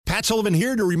Matt Sullivan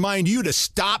here to remind you to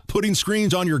stop putting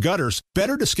screens on your gutters.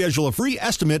 Better to schedule a free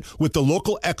estimate with the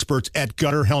local experts at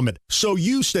Gutter Helmet so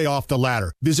you stay off the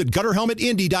ladder. Visit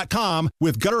GutterHelmetIndy.com.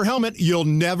 With Gutter Helmet, you'll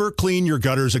never clean your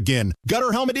gutters again.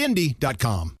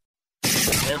 GutterHelmetIndy.com.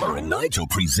 Hammer and Nigel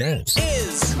presents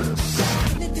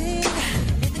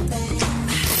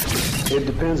It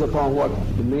depends upon what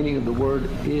the meaning of the word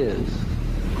is.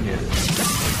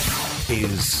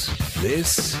 Is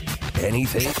this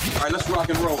anything? All right, let's rock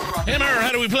and roll. Hammer,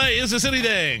 how do we play? Is this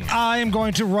anything? I am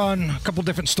going to run a couple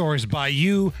different stories by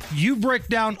you. You break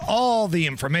down all the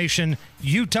information.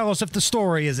 You tell us if the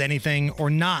story is anything or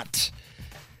not.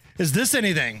 Is this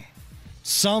anything?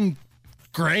 Some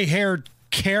gray-haired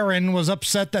Karen was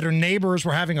upset that her neighbors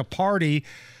were having a party,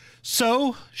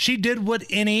 so she did what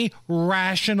any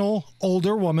rational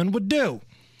older woman would do.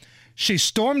 She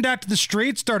stormed out to the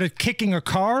street, started kicking a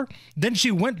car. Then she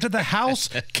went to the house,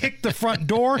 kicked the front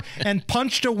door, and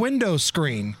punched a window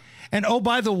screen. And oh,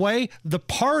 by the way, the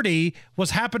party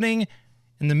was happening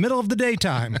in the middle of the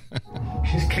daytime.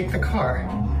 She just kicked the car.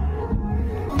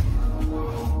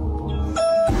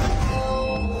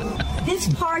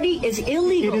 This party is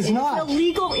illegal. It is not. It's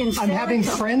illegal in I'm having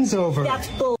friends over. That's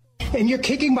bull. And you're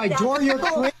kicking my door. You're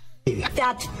crazy.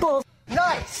 That's bull.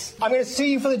 Nice. I'm going to sue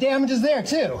you for the damages there,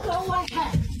 too. Go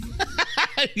ahead.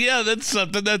 Yeah, that's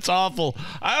something that's awful.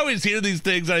 I always hear these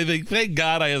things. I think, thank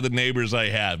God I have the neighbors I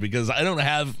have, because I don't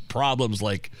have problems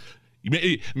like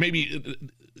maybe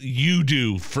you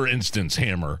do, for instance,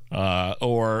 Hammer,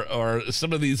 or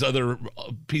some of these other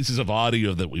pieces of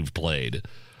audio that we've played.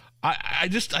 I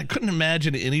couldn't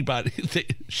imagine anybody.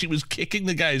 She was kicking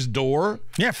the guy's door.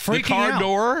 Yeah, freaking the car out.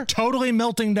 door, Totally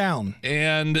melting down.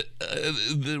 and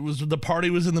the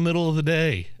party was in the middle of the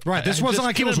day. Right, this wasn't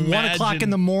like it was 1 o'clock in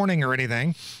the morning or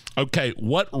anything. Okay,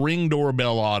 what Ring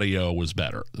doorbell audio was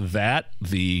better? That,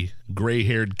 the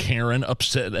gray-haired Karen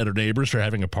upset at her neighbors for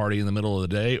having a party in the middle of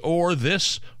the day, or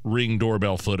this Ring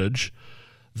doorbell footage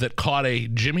that caught a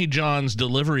Jimmy John's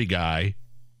delivery guy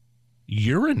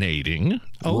urinating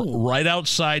right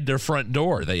outside their front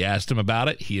door. They asked him about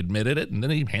it. He admitted it, and then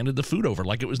he handed the food over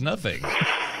like it was nothing.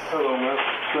 Hello, man.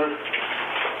 Sir.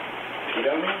 You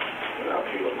got me? Yeah, I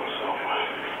peed on myself.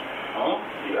 Huh?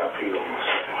 Yeah, I peed on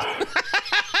myself.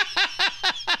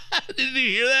 Did you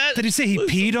hear that? Did he say he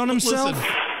peed on himself?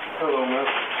 Listen. Hello, man.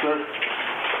 Sir.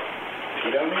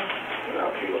 You got me? Yeah,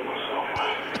 I peed on myself.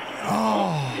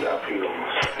 Oh. Yeah, I peed on myself.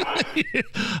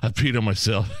 I peed on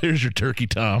myself. Here's your turkey,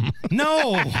 Tom.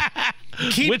 No.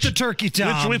 Keep the turkey,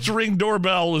 Tom. Which Ring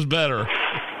doorbell was better?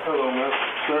 Hello, man.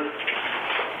 Sir.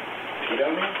 You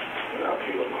got me? Yeah, I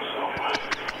peed on myself.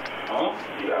 Huh?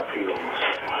 Yeah, I peed on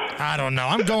myself. I don't know.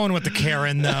 I'm going with the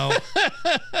Karen, though.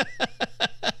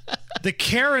 The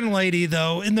Karen lady,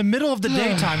 though, in the middle of the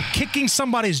daytime, kicking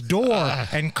somebody's door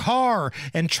and car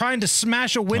and trying to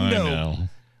smash a window. I know.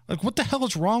 Like, what the hell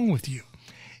is wrong with you?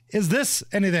 Is this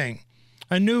anything?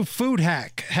 A new food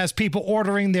hack has people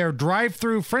ordering their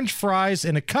drive-through French fries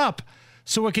in a cup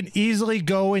so it can easily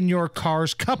go in your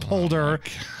car's cup holder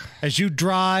as you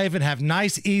drive and have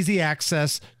nice, easy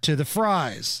access to the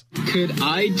fries. Could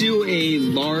I do a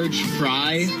large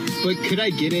fry, but could I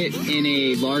get it in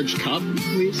a large cup,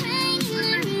 please?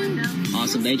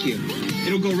 Awesome, thank you.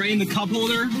 It'll go right in the cup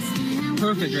holder.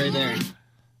 Perfect right there.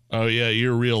 Oh, yeah,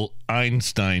 you're a real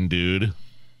Einstein, dude.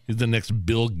 He's the next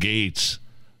Bill Gates.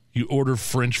 You order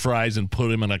French fries and put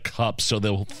them in a cup so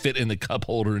they'll fit in the cup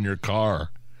holder in your car.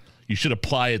 You should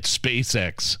apply at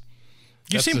SpaceX.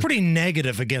 You seem pretty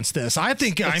negative against this. I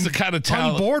think I'm the kind of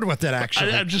on board with it,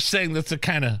 actually. I'm just saying that's the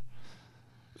kind of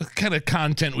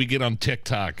content we get on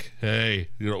TikTok. Hey,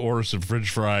 you order some French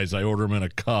fries. I order them in a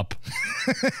cup.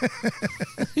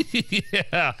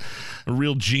 Yeah, a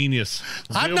real genius.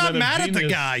 I'm not mad at the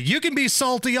guy. You can be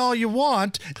salty all you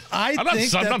want. I'm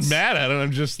not mad at it.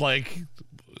 I'm just like,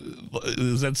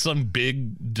 is that some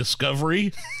big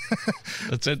discovery?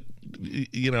 That's it,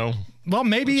 you know. Well,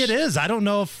 maybe it is. I don't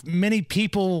know if many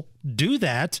people do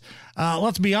that.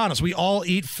 Let's be honest. We all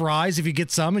eat fries. If you get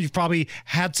some, you've probably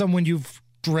had some when you've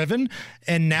driven,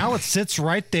 and now it sits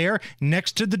right there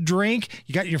next to the drink.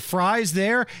 You got your fries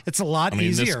there. It's a lot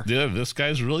easier. This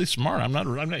guy's really smart. I'm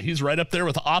not. He's right up there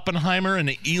with Oppenheimer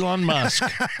and Elon Musk.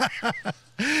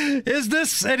 Is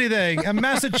this anything? A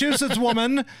Massachusetts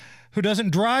woman who doesn't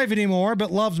drive anymore but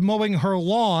loves mowing her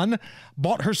lawn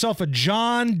bought herself a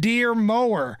John Deere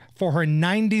mower for her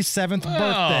 97th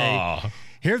birthday.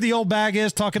 Here the old bag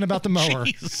is talking about the mower.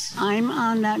 Jeez. I'm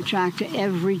on that tractor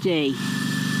every day,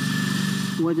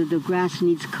 whether the grass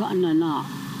needs cutting or not.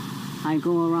 I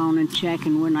go around and check,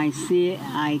 and when I see it,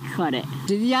 I cut it.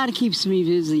 The yard keeps me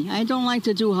busy. I don't like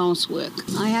to do housework.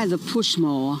 I had the push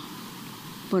mower,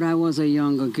 But I was a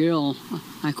younger girl.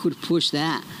 I could push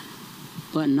that.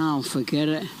 But now, forget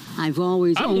it. I've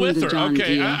always owned the John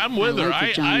Deere. I'm with her. like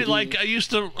the John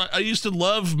Deere. I used to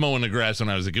love mowing the grass when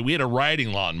I was a kid. We had a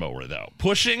riding lawnmower though.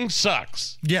 Pushing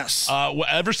sucks. Yes.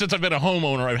 Ever since I've been a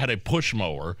homeowner, I've had a push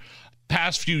mower.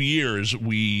 Past few years,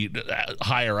 we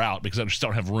hire out because I just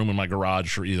don't have room in my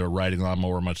garage for either a riding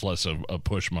lawnmower, much less a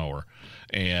push mower.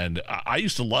 And I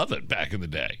used to love it back in the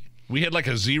day. We had like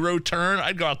a 0 turn.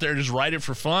 I'd go out there and just ride it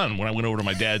for fun when I went over to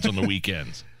my dad's on the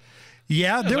weekends.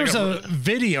 Yeah, there was a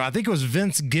video, I think it was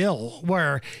Vince Gill,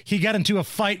 where he got into a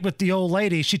fight with the old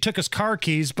lady. She took his car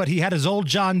keys, but he had his old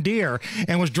John Deere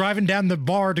and was driving down the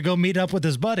bar to go meet up with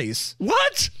his buddies.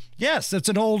 What? Yes, it's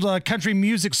an old country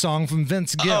music song from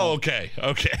Vince Gill. Oh, okay.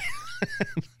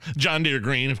 John Deere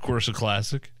Green, of course, a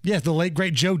classic. Yes, the late,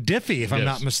 great Joe Diffie, if I'm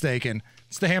not mistaken.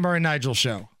 It's the Hammer and Nigel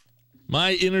Show.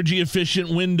 My energy efficient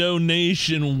Window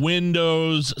Nation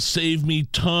windows save me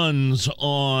tons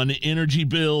on energy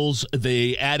bills.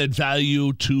 They added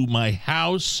value to my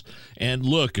house. And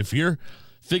look, if you're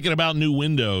thinking about new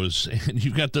windows and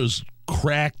you've got those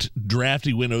cracked,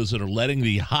 drafty windows that are letting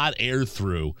the hot air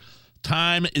through,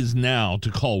 time is now to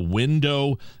call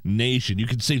Window Nation. You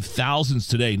can save thousands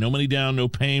today. No money down, no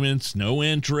payments, no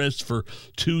interest for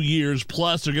 2 years.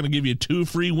 Plus, they're going to give you 2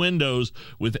 free windows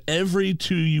with every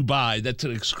 2 you buy. That's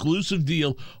an exclusive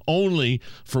deal only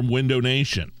from Window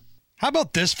Nation. How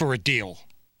about this for a deal?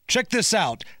 Check this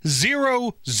out.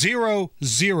 0, 0,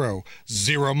 0.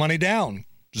 0 money down.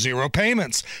 0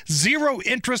 payments, 0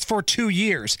 interest for 2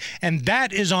 years. And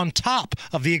that is on top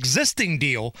of the existing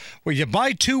deal where you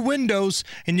buy 2 windows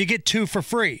and you get 2 for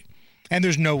free. And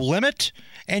there's no limit,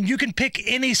 and you can pick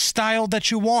any style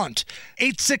that you want.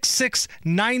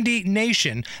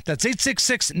 866-90-NATION. That's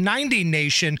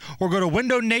 866-90-NATION, or go to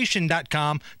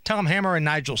windownation.com. Tell them Hammer and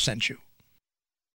Nigel sent you.